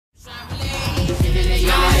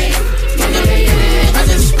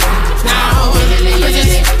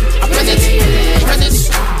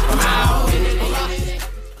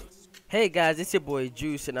Hey guys, it's your boy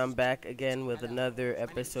Juice, and I'm back again with another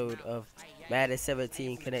episode of Madden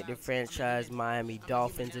 17 Connected Franchise Miami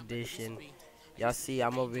Dolphins edition. Y'all see,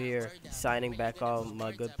 I'm over here signing back all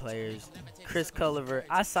my good players. Chris Culliver,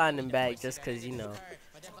 I signed him back just because,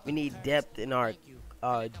 we need depth in our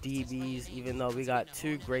DBs, even though we got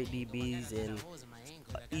two great DBs in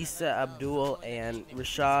Issa Abdul and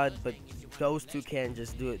Rashad, but those two can't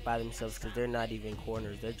just do it by themselves because they're not even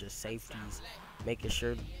corners, they're just safeties, making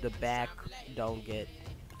sure the back don't get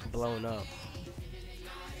blown up.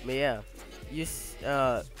 But yeah,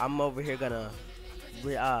 I'm over here gonna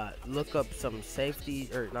look up some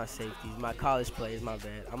safeties, or not safeties, my college players, my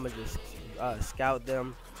bad. I'm gonna just scout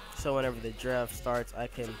them so whenever the draft starts I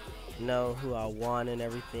can know who I want and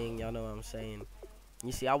everything. Y'all know what I'm saying.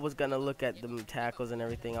 You see, I was gonna look at the tackles and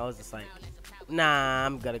everything. I was just like, nah,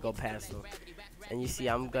 I'm gonna go past them. And you see,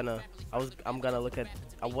 I'm gonna look at.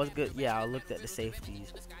 I was good. Yeah, I looked at the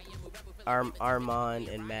safeties, Armand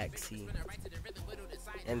and Maxi,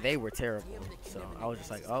 and they were terrible. So I was just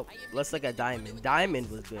like, oh, let's look at Diamond. Diamond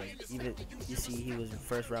was good. Even you see, he was a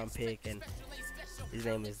first round pick, and his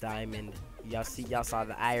name is Diamond. Y'all saw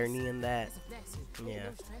the irony in that. Yeah.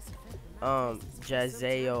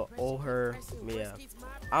 Jazeo Oher, yeah.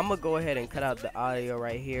 I'm gonna go ahead and cut out the audio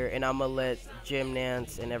right here, and I'm gonna let Jim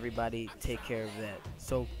Nance and everybody take care of that.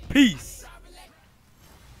 So, peace.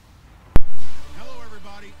 Hello,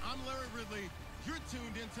 everybody. I'm Larry Ridley. You're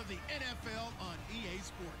tuned into the NFL on EA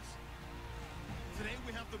Sports. Today,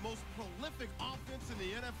 we have the most prolific offense in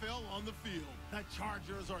the NFL on the field. The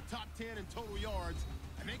Chargers are top 10 in total yards,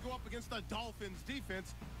 and they go up against the Dolphins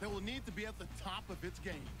defense that will need to be at the top of its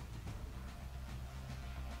game.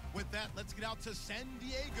 With that, let's get out to San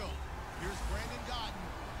Diego. Here's Brandon Gaudin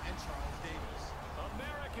and Charles Davis.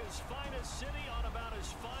 America's finest city on about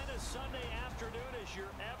as fine a Sunday afternoon as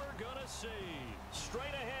you're ever gonna see.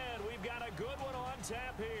 Straight ahead, we've got a good one on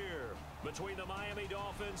tap here between the Miami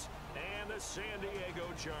Dolphins and the San Diego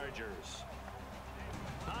Chargers.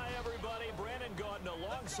 Hi, everybody. Brandon Gaudin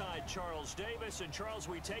alongside Charles Davis. And, Charles,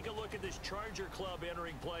 we take a look at this Charger club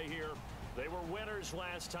entering play here. They were winners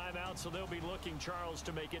last time out, so they'll be looking, Charles,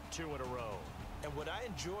 to make it 2 in a row. And what I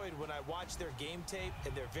enjoyed when I watched their game tape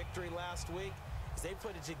and their victory last week is they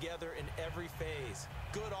put it together in every phase.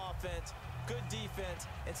 Good offense, good defense,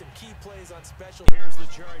 and some key plays on special. Here's the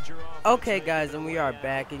Charger offense. Okay, guys, and we are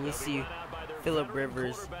back, and you see Phillip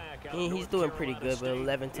Rivers. He's doing pretty good with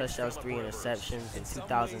 11 touchdowns, 3 interceptions,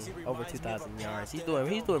 and over 2,000 yards. He's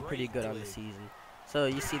doing pretty good on the season. So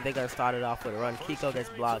you see, they're gonna start it off with a run. Kiko gets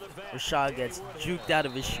blocked. Rashad gets juked out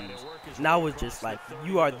of his shoes. And I was just like,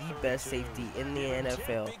 you are the best safety in the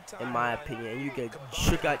NFL, in my opinion, and you get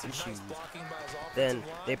shook out your shoes. Then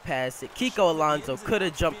they pass it. Kiko Alonso could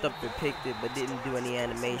have jumped up and picked it, but didn't do any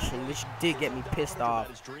animation, which did get me pissed off.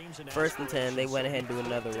 1st and 10, they went ahead and do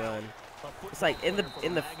another run. It's like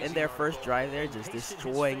in their first drive, they're just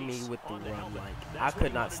destroying me with the run. Like, I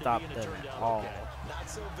could not stop them at all.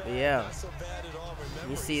 But yeah,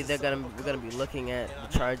 you see, we're gonna be looking at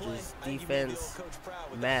the Chargers defense.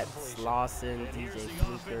 Matt Lawson, DJ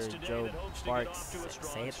Fluker, Joe Barks,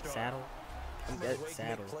 Saddle,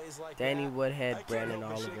 Danny Woodhead, Brandon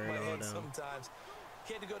Oliver, and all them.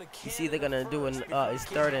 You see, they're gonna do it's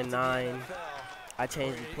 3rd and 9. I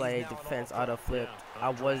changed the play, defense auto flipped.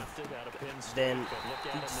 Then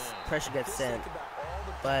pressure gets sent.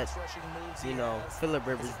 But, Phillip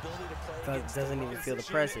Rivers doesn't even feel the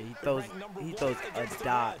pressure. He throws a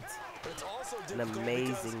dot, an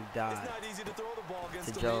amazing dot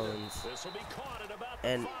to Jones,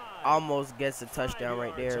 and almost gets a touchdown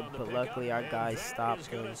right there, but luckily our guys stopped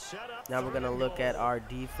him. Now we're going to look at our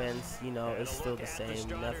defense. It's still the same.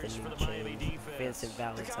 Nothing new changed. Vincent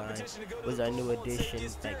Valentine was our new addition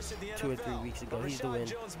like 2 or 3 weeks ago. He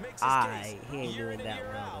ain't doing that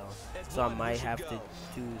well, though. So I might have to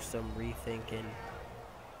do some rethinking.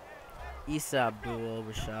 Issa Abdul,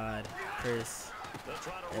 Rashad, Chris,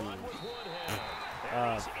 and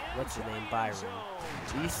what's his name, Byron.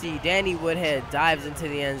 You see Danny Woodhead dives into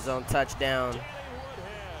the end zone, touchdown,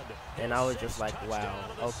 and I was just like, wow,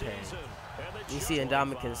 okay. You see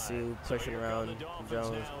Ndamukong Suh pushing around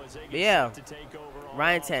Jones. But yeah,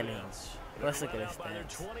 Ryan Tannehill. Let's look at his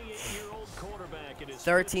stats.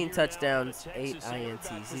 13 touchdowns, 8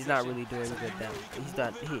 INTs. He's not really doing good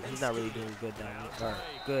he's not really doing good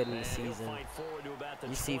good in the season.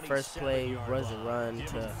 You see, first play was a run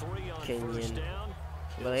to Kenyon.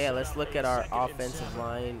 But yeah, let's look at our offensive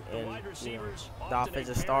line and the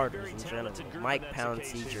offensive starters in general. Mike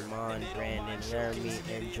Pouncey, Jermon, Brandon, Laramie,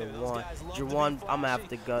 and Jawan. Jawan, I'm gonna have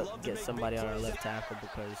to get somebody on our left tackle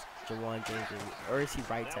because Jawan Jenkins, or is he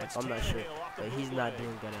right tackle? I'm not sure, but he's not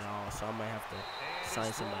doing good at all. So I might have to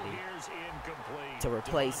sign somebody to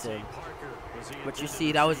replace him. But you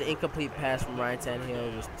see, that was an incomplete pass from Ryan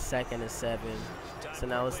Tannehill. It was 2nd and 7. So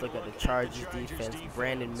now let's look at the Chargers defense.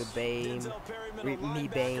 Brandon Mebane.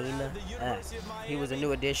 He was a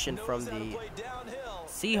new addition from the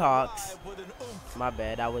Seahawks. My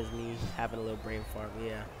bad, that was me having a little brain fart.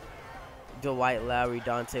 Yeah. Dwight Lowry,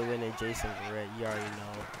 Dante Wynn, and Jason Verrett. You already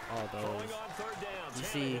know all those. You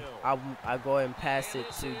see, I go ahead and pass it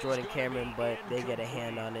to Jordan Cameron, but they get a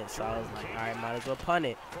hand on it. So I was like, all right, might as well punt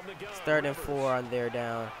it. It's 3rd and 4 on their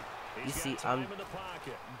down. You see,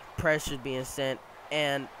 pressure being sent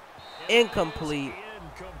and incomplete.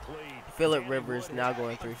 Phillip Rivers now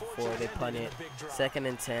going 3 for 4. They punt it. 2nd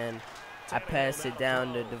and 10. I pass it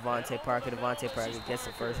down to Devontae Parker. Devontae Parker gets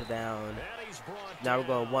the 1st down. Now we're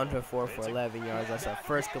going 1 for 4 for 11 yards. That's our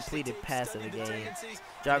first completed pass of the game.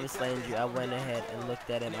 Jarvis Landry, I went ahead and looked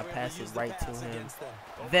at him. I passed it right to him.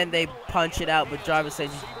 Then they punch it out, but Jarvis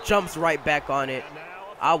Landry jumps right back on it.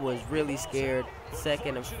 I was really scared. That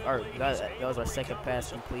was our 2nd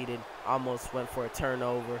pass completed. Almost went for a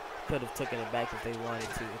turnover. Could have taken it back if they wanted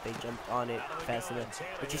to, if they jumped on it fast enough.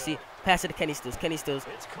 But you see, pass it to Kenny Stills. Kenny Stills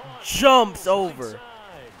jumps over.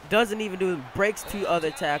 Doesn't even do it. Breaks 2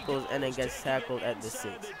 other tackles and then gets tackled at the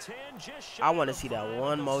 6. I want to see that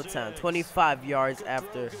one more time. 25 yards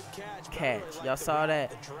after catch. Y'all saw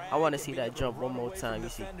that? I want to see that jump one more time. You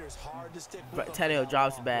see, Tannehill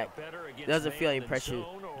drops back. Doesn't feel any pressure.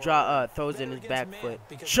 Throws in his back foot.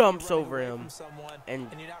 Jumps over him and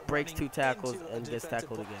breaks 2 tackles and gets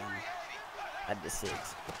tackled again at the 6.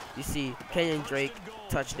 You see Kenyon Drake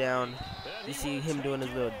touchdown. You see him doing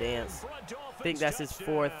his little dance. I think that's his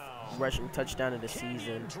 4th rushing touchdown of the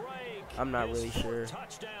season. I'm not really sure.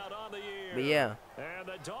 But yeah,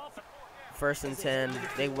 1st and 10.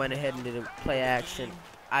 They went ahead and did a play action.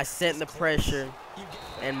 I sent the pressure,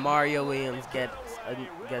 and Mario Williams gets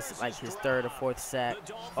like his 3rd or 4th sack.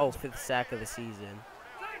 Oh, 5th sack of the season.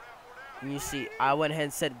 And you see, I went ahead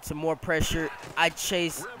and set some more pressure. I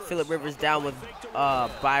chased Phillip Rivers down with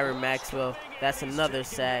Byron Maxwell. That's another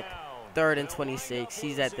sack. 3rd and 26.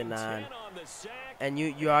 He's at the 9. And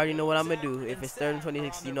you already know what I'm going to do. If it's 3rd and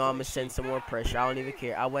 26, you know I'm going to send some more pressure. I don't even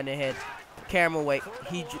care. I went ahead. Cameron Wake,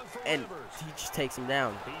 he just takes him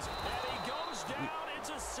down.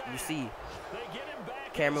 You see,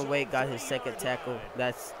 Cameron Wake got his 2nd tackle.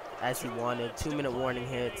 That's as he wanted. 2-minute warning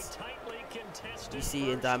hits. You see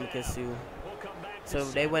Ndamukong Suh. So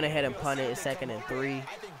they went ahead and punted it. 2nd and 3.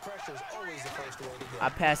 I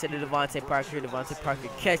pass it to Devontae Parker. Devontae Parker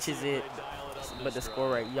catches it. But the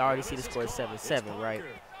score, right? You already see the score is 7-7, right?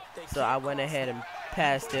 So I went ahead and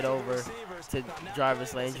passed it over to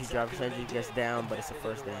Jarvis Landry. Jarvis Landry gets down, but it's a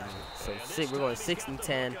 1st down. So we're going 6 and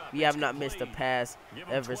 10. We have not missed a pass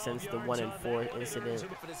ever since the 1 and 4 incident,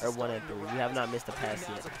 or 1 and 3. We have not missed a pass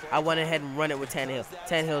yet. I went ahead and run it with Tannehill.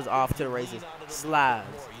 Tannehill's off to the races. Slides.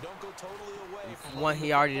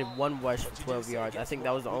 He already did 1 rush for 12 yards. I think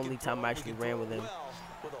that was the only time I actually ran with him.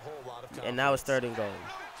 And now it's 3rd and goal.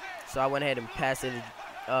 So I went ahead and passed it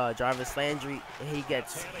to Jarvis Landry. And he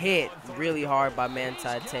gets hit really hard by Manti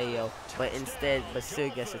Te'o, but still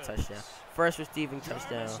gets a touchdown. First receiving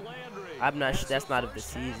touchdown. I'm not sure, that's not of the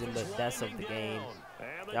season, but that's of the game.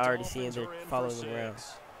 Y'all already seen they're following him around.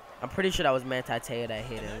 I'm pretty sure that was Manti Te'o that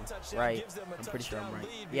hit him, right? I'm pretty sure I'm right.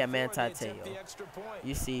 Yeah, Manti Te'o.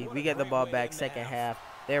 You see, we get the ball back 2nd half.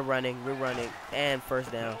 They're running, we're running, and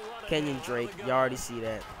 1st down. Kenyon Drake, you already see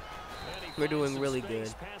that. We're doing really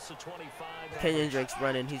good. Kenyon Drake's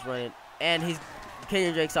running, he's running, and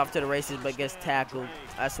Kenyon Drake's off to the races but gets tackled.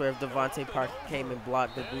 I swear if Devontae Parker came and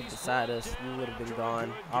blocked the dude beside us, we would have been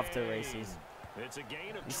gone off to the races.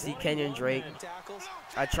 You see Kenyon Drake.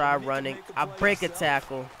 I try running. I break a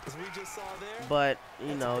tackle. But,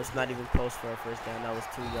 you know, it's not even close for a 1st down. That was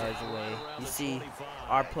 2 yards away. You see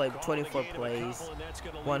our play, 24 plays,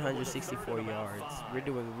 164 yards. We're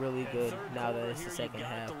doing really good now that it's the 2nd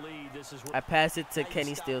half. I pass it to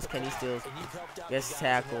Kenny Stills. Kenny Stills gets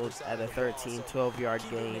tackled at a 12-yard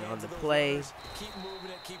gain on the play.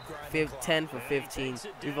 10 for 15.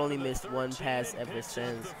 We've only missed 1 pass ever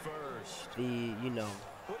since the,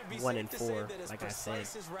 1 and 4, like I said,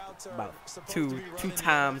 about two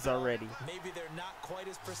times already.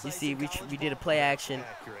 You see, we did a play action,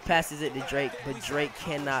 passes it to Drake, but Drake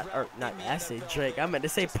cannot, or not, I said Drake, I meant to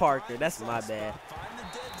say Parker, that's my bad.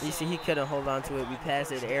 You see, he couldn't hold on to it. We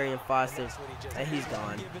passed it to Arian Foster, and he's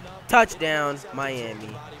gone. Touchdown,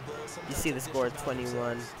 Miami. You see the score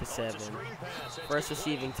 21-7. First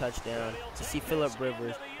receiving touchdown. You see Phillip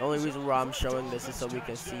Rivers. The only reason why I'm showing this is so we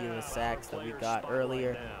can see the sacks that we got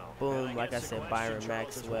earlier. Boom, like I said, Byron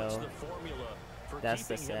Maxwell. That's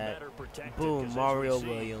the sack. Boom, Mario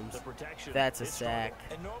Williams. That's a sack.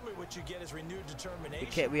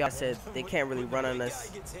 We all said they can't really run on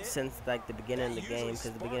us since like the beginning of the game,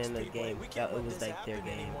 because the beginning of the game, it was like their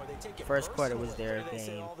game. First quarter was their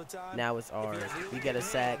game. Now it's ours. We get a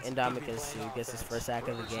sack, and Ndamukong Suh gets his first sack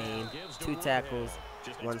of the game. 2 tackles,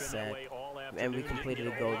 1 sack, and we completed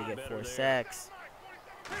a goal to get 4 sacks.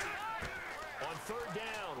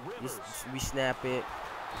 We snap it,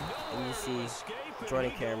 and you see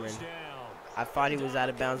Jordan Cameron. I thought he was out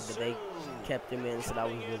of bounds, but they kept him in, so that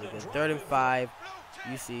was really good. 3rd and 5.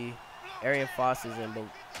 You see Arian Foster's in, but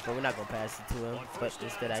we're not going to pass it to him, but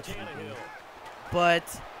instead actually do. But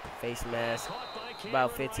face mask,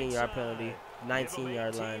 about 15-yard penalty,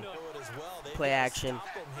 19-yard line. Play action,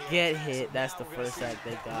 get hit. That's the first sack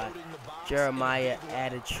they got. Jeremiah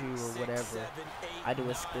attitude or whatever. I do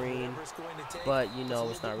a screen, but you know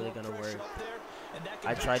it's not really going to work.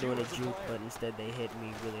 I tried doing a juke, but instead they hit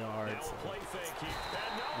me really hard. So.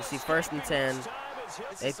 You see, 1st and 10,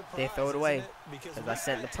 they throw it away because I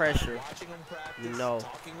sent the pressure. You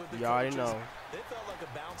already know.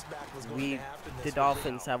 The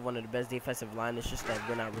Dolphins have one of the best defensive line. It's just that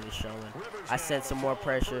we're not really showing. I sent some more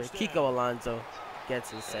pressure. Kiko Alonso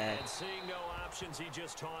gets his sack.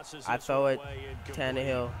 I throw it.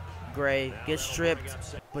 Tannehill, Gray gets stripped,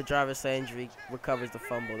 but Jarvis Landry recovers the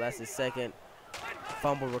fumble. That's his 2nd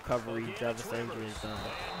fumble recovery. Jarvis Landry is done.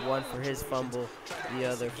 1 for his fumble, the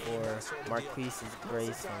other for Marquise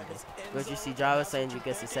Gray's fumble. But you see, Jarvis Landry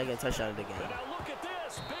gets his 2nd touchdown of the game.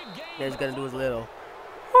 He's gonna do his little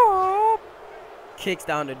kicks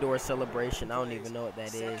down the door celebration. I don't even know what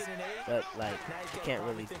that is, but like, you can't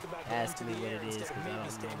really ask me what it is because I don't know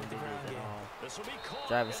what it is at all.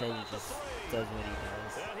 Jarvis Landry just does what he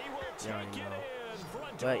does. You already know.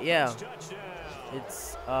 But yeah,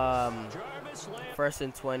 it's 1st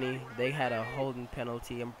and 20. They had a holding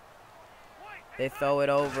penalty. They throw it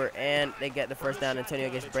over and they get the 1st down.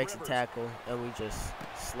 Antonio breaks a tackle and we just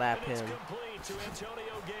slap him.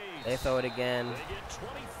 They throw it again.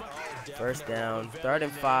 1st down. 3rd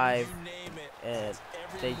and 5. And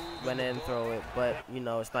they went in and throw it, but you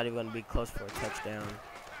know it's not even going to be close for a touchdown.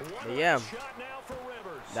 But yeah,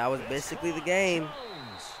 that was basically the game.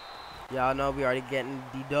 Y'all know we already getting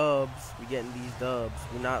the dubs. We're getting these dubs.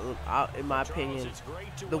 We're not, in my opinion,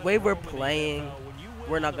 the way we're playing,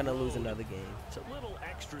 we're not going to lose another game.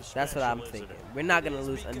 That's what I'm thinking. We're not going to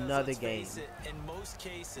lose another game.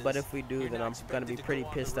 But if we do, then I'm going to be pretty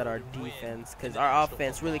pissed at our defense, because our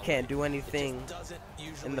offense really can't do anything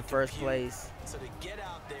in the first place.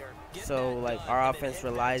 So, like, our offense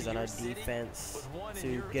relies on our defense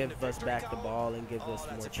to give us back the ball and give us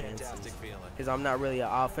more chances. Because I'm not really an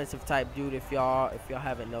offensive type dude. If y'all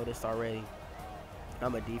haven't noticed already,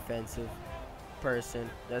 I'm a defensive person.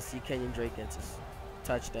 Let's see, Kenyon Drake gets his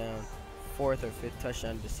touchdown, 4th or 5th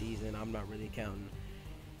touchdown of the season. I'm not really counting.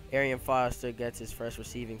 Arian Foster gets his 1st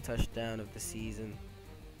receiving touchdown of the season.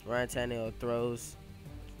 Ryan Tannehill throws,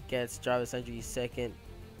 gets Jarvis Landry's 2nd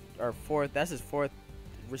or 4th. That's his 4th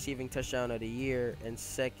receiving touchdown of the year and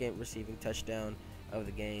 2nd receiving touchdown of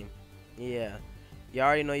the game. Yeah, you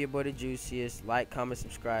already know your boy the juiciest. Like, comment,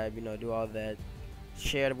 subscribe, you know, do all that.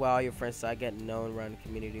 Share it with all your friends so I get known around the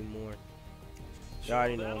community more. You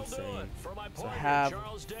already know what I'm saying. So have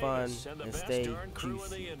fun and stay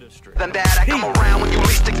juicy. Than that, I come around when you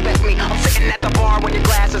least expect me. I'm sitting at the bar when your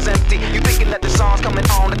glass is empty. You thinking that the song's coming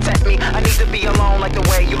on to tempt me. I need to be alone like the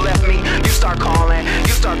way you left me. You start calling,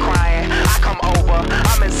 you start crying. I come over,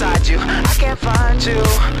 I'm inside you. I can't find you.